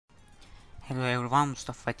Hello everyone,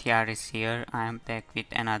 Mustafa TR is here. I am back with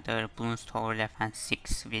another Bloons Tower Defense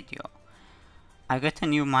 6 video. I got a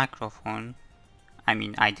new microphone. I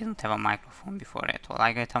didn't have a microphone before at all.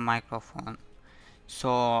 I got a microphone.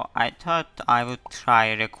 So I thought I would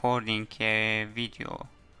try recording a video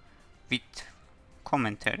with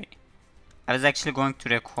commentary. I was actually going to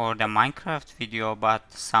record a Minecraft video,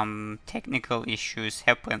 but some technical issues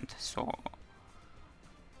happened, so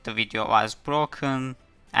the video was broken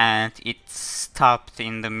and it stopped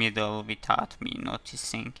in the middle without me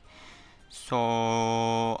noticing.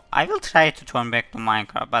 So I will try to turn back to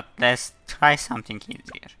Minecraft, but let's try something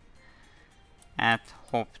easier and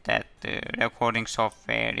hope that the recording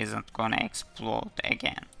software isn't gonna explode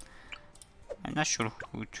again. I'm not sure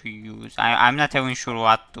who to use. I'm not even sure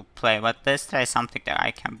what to play, but let's try something that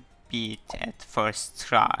I can beat at first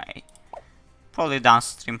try. Probably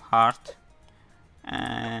Downstream hard.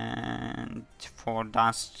 And for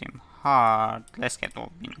Downstream hard, let's get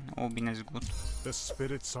Obin. Obin is good. The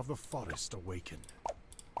spirits of the forest awaken.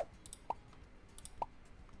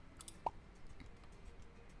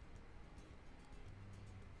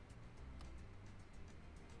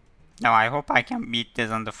 Now I hope I can beat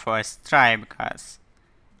this on the first try, because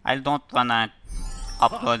I don't wanna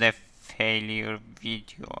upload a failure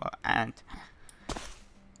video, and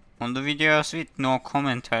on the videos with no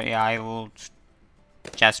commentary I will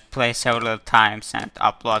just play several times and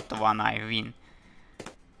upload the one I win.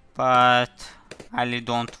 But I really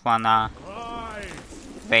don't wanna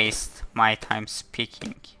waste my time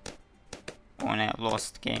speaking on a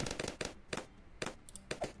lost game.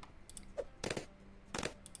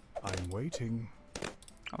 I'm waiting.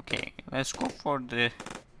 Okay, let's go for the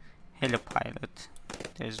helipilot.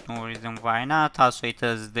 There's no reason why not. Also, it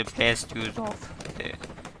is the best use of the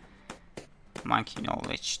monkey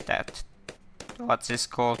knowledge that what's this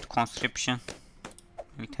called? Conscription,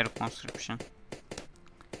 military conscription.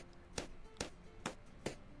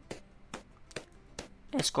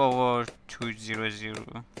 Let's go over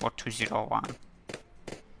 200 or 201.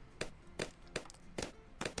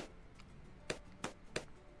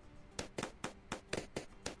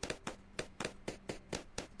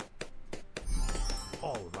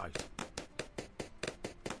 All right.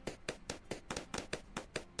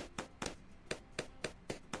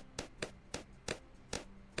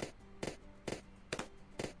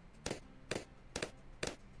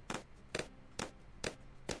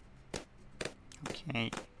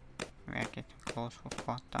 Okay, we are getting close for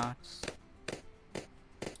quad darts.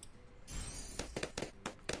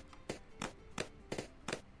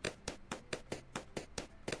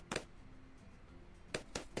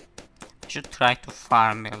 I should try to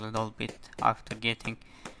farm a little bit after getting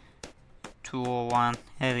 201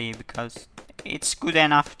 heavy, because it's good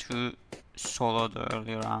enough to solo the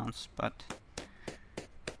early rounds, but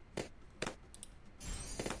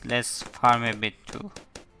let's farm a bit to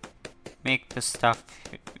make the stuff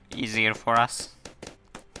easier for us.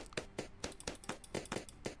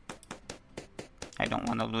 I don't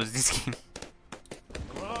want to lose this game.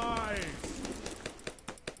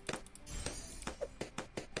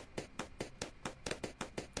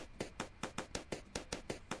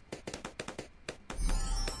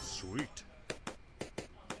 Sweet.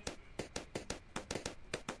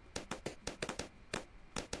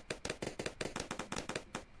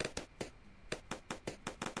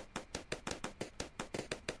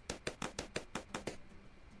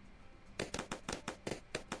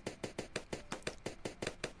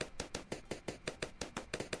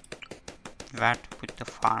 Where to put the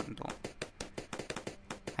farm though?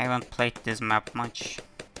 I haven't played this map much.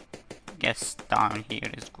 Guess down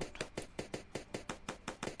here is good.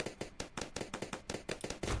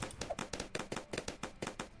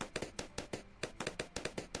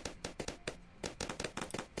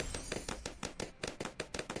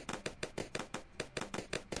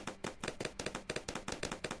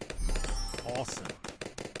 Awesome.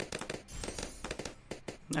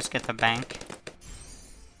 Let's get a bank.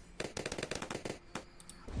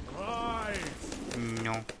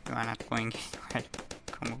 No, you are not going anywhere.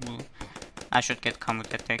 Camo blue. I should get camo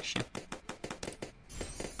detection.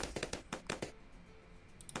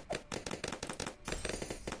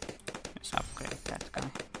 Let's upgrade that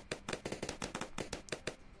guy.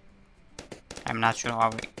 I'm not sure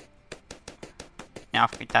how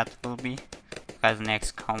enough with that will be, because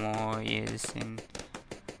next camo is in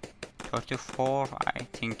 34. I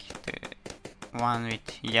think the one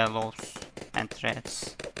with yellows and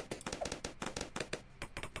reds.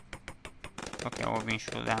 Okay, Obin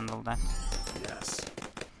should handle that. Yes.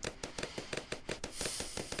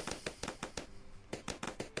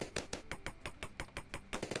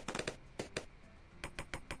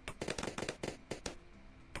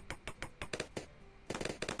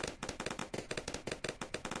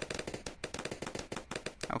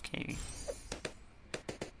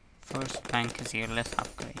 first bank is here. Let's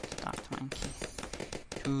upgrade that monkey.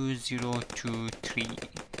 2023.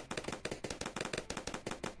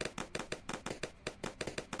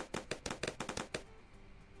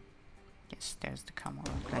 Yes, there's the camera.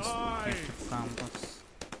 Let's use the brambles.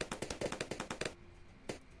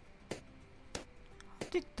 How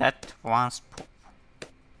did that once pop?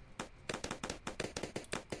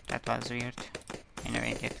 That was weird.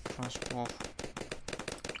 Anyway, get crossbow.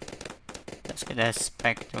 Let's get a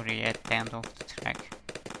Factorio at the end of the track.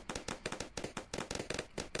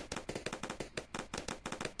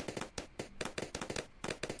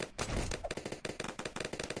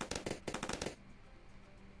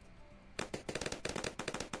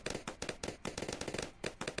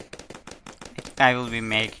 I think I will be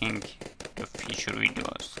making the future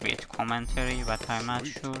videos with commentary, but I'm not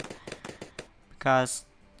sure, because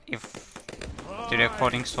if the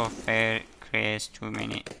recording software creates too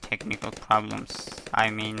many technical problems, I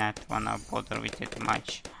may not wanna bother with it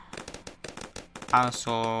much.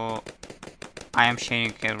 Also, I am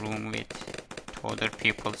sharing a room with two other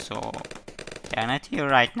people, so they are not here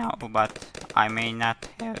right now, but I may not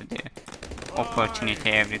have the opportunity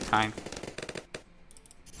every time.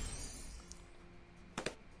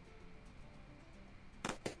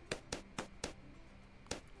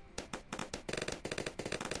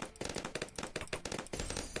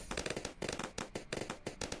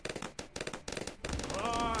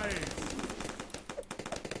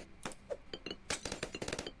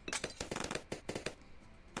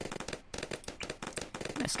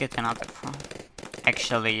 Let's get another farm.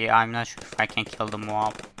 Actually, I'm not sure if I can kill the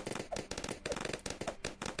mob.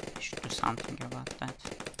 I should do something about that.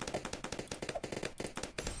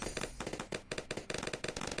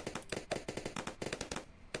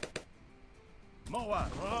 Moa,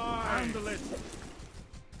 handle it.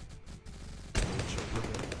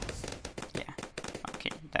 Yeah.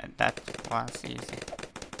 Okay, that was easy.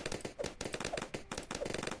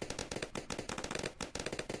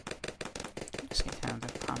 Let's get another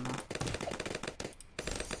farm now.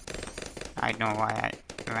 I know why I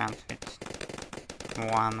went with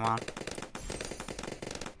 1-1.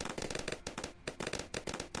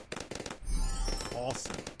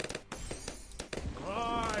 Awesome.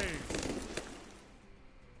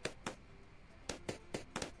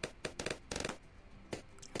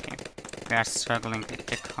 Okay, we are struggling with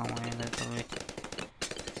the convoy a little bit.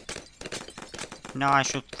 Now I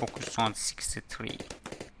should focus on 63.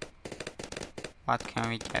 What can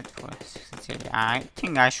we get for 63? I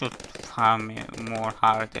think I should farm more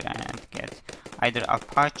harder and get either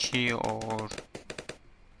Apache or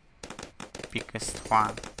biggest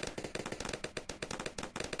one.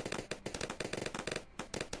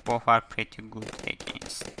 Both are pretty good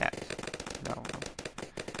against that level.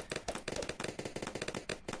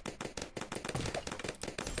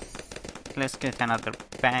 Let's get another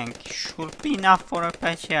bank. Should be enough for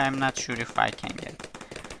Apache. I'm not sure if I can get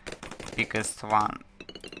biggest one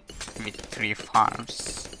with 3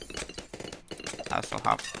 farms. Also,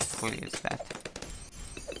 how full is that?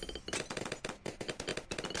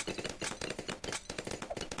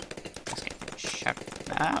 Let's get a sharp.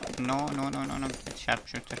 No, get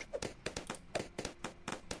sharpshooter.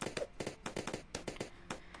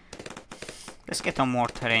 Let's get a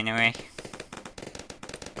mortar anyway.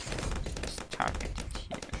 Let's target it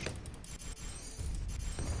here.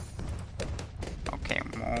 Okay,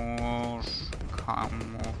 more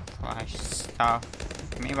camouflage stuff.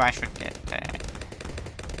 Maybe I should get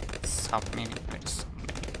submilitary something.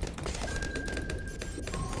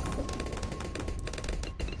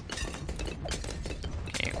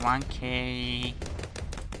 Okay, 1k,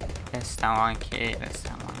 less than 1k, less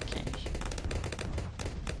than 1k.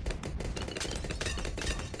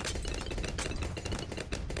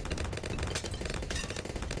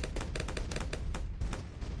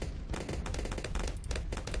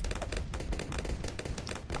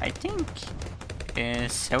 I think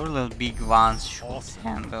several big ones should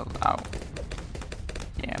handle out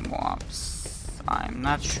the mobs. I'm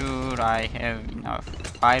not sure I have enough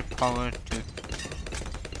firepower to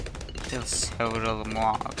kill several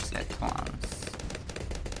mobs at once.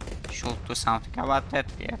 Should do something about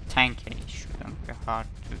that. We have 10k. Shouldn't be hard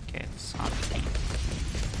to get something.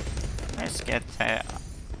 Let's get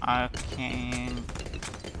arcane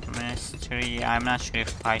mystery. I'm not sure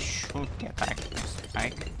if I should get arcane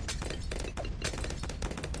strike.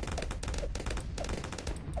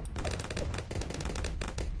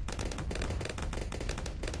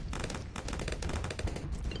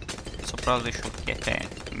 Probably should get a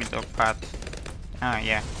middle part. Oh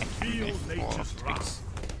yeah, I can get all of tricks.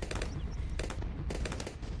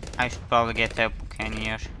 I should probably get a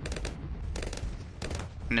buccaneer.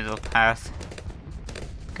 middle path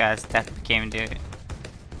because that became the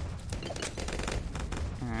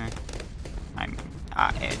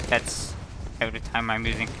that's every time I'm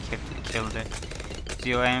using kit to kill the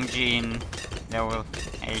OMG in level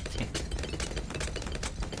 80.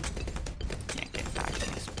 Yeah, get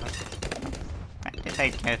darkness, but when did I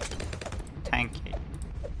get tanky?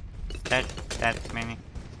 Is that many?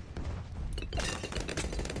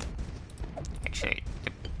 Actually,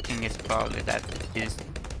 the thing is probably that is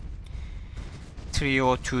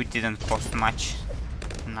 302 didn't cost much.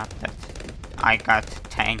 Not that I got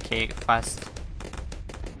 10k fast.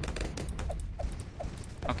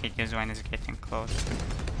 Okay, this one is getting close.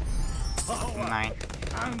 9.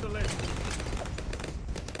 Handle it.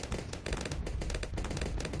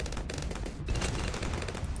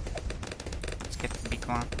 Let's get the big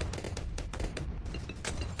one.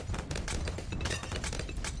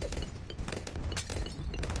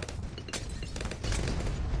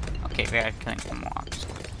 Okay, we are killing the mobs.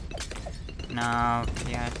 Now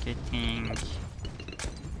we are getting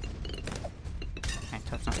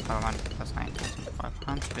 9,500 plus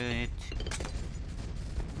 9,500.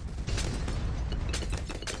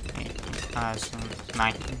 18,000,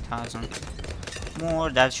 19,000. More,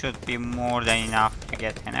 that should be more than enough to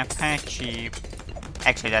get an Apache.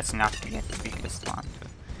 Actually, that's enough to get the biggest one too.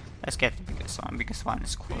 Let's get the biggest one. Biggest one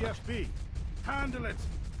is cool. BFB. Handle it.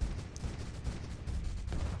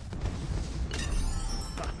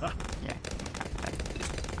 Yeah,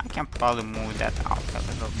 I can probably move that out a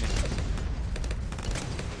little bit.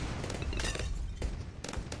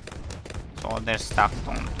 So all their stuff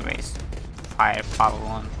don't waste firepower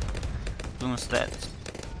on Bloons that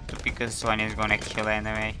the biggest one is gonna kill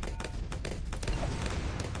anyway.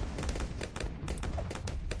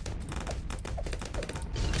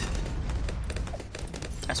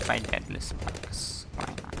 Let's buy deadly spikes, why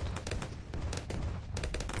not?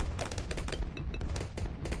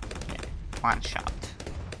 Yeah, one shot.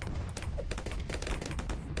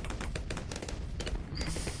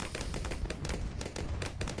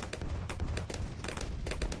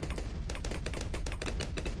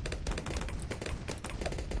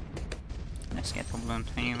 Let's get a Bloon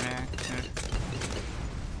 20 reactor.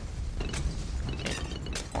 Okay,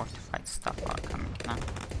 fortified stuff are coming now.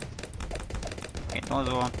 Okay, those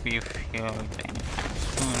won't be filled anytime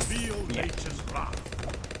soon. Feel Yeah. nature's wrath.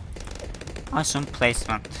 Awesome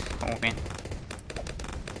placement, Owen.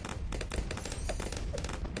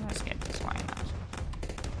 Let's get this line out.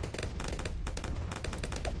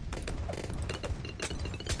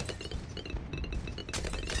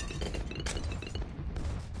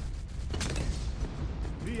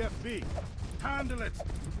 BFB. Handle it.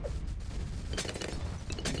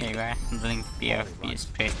 Okay, we're handling BFB is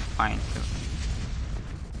pretty fine too.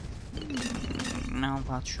 Now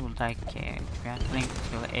what should I get? We are linked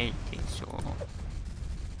till 80, so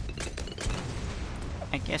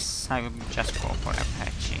I guess I will just go for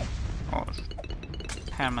Apache or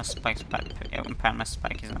Perma Spikes, but even Perma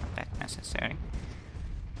Spike is not that necessary.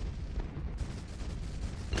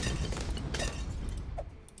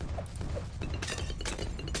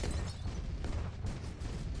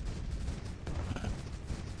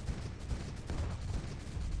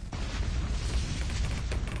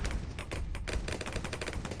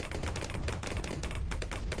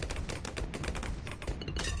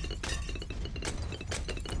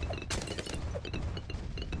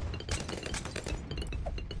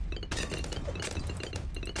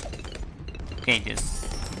 Okay, this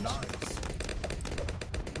Nice.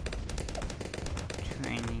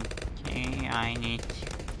 20k, I need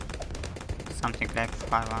something like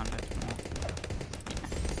 500 more. Yeah,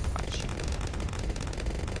 watch.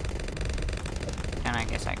 Then I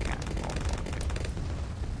guess I can go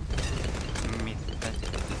for mid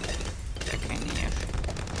second year.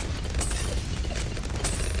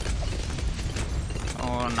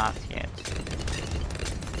 Or not yet.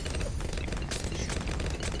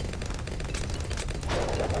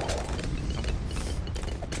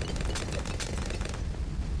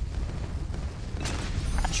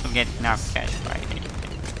 I should get enough cash by 8.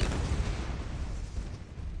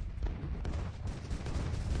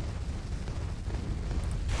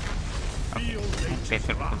 Okay, Feel nature's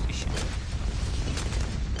better wrath. position.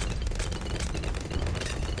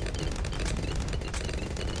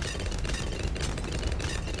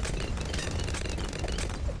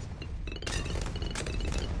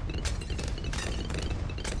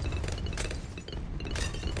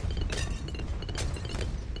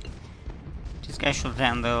 This guy should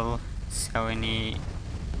handle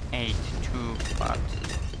 78 too, but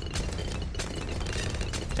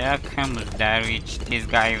there are combos there which this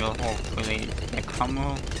guy will hopefully the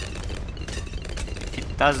combo. If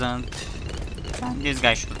it doesn't, then this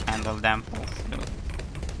guy should handle them hopefully.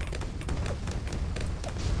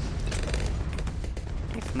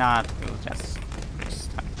 If not, we'll just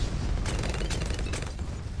restart.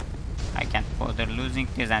 I can't bother losing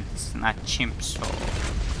this, and it's not chimp, so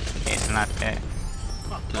it's not the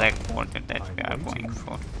black border that we are going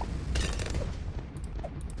for.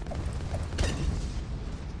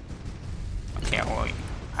 Okay, oh,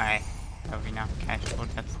 I have enough cash for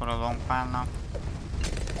that for a long while now.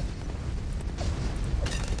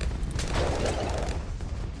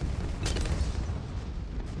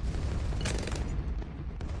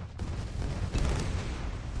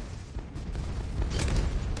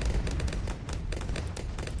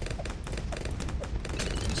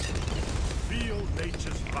 Feel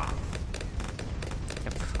nature's wrath.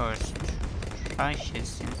 The first try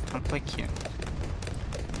is instantly killed.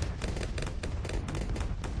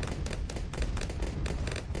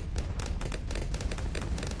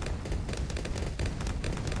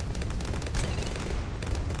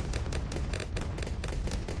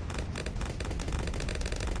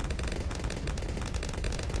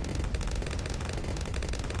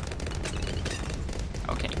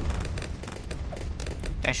 Okay.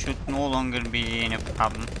 There should no longer be any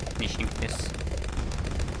problem finishing this.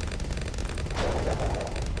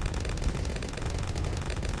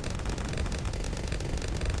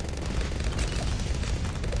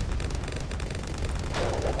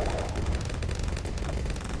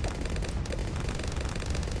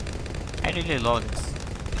 I really love this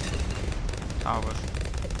tower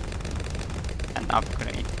and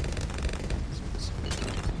upgrade.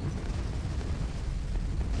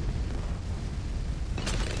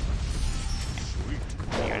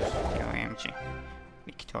 Here's the OMG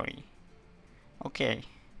victory. Okay,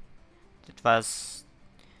 that was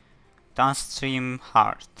Downstream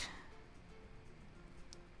Heart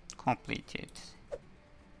completed.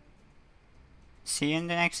 See you in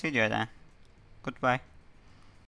the next video then. Goodbye.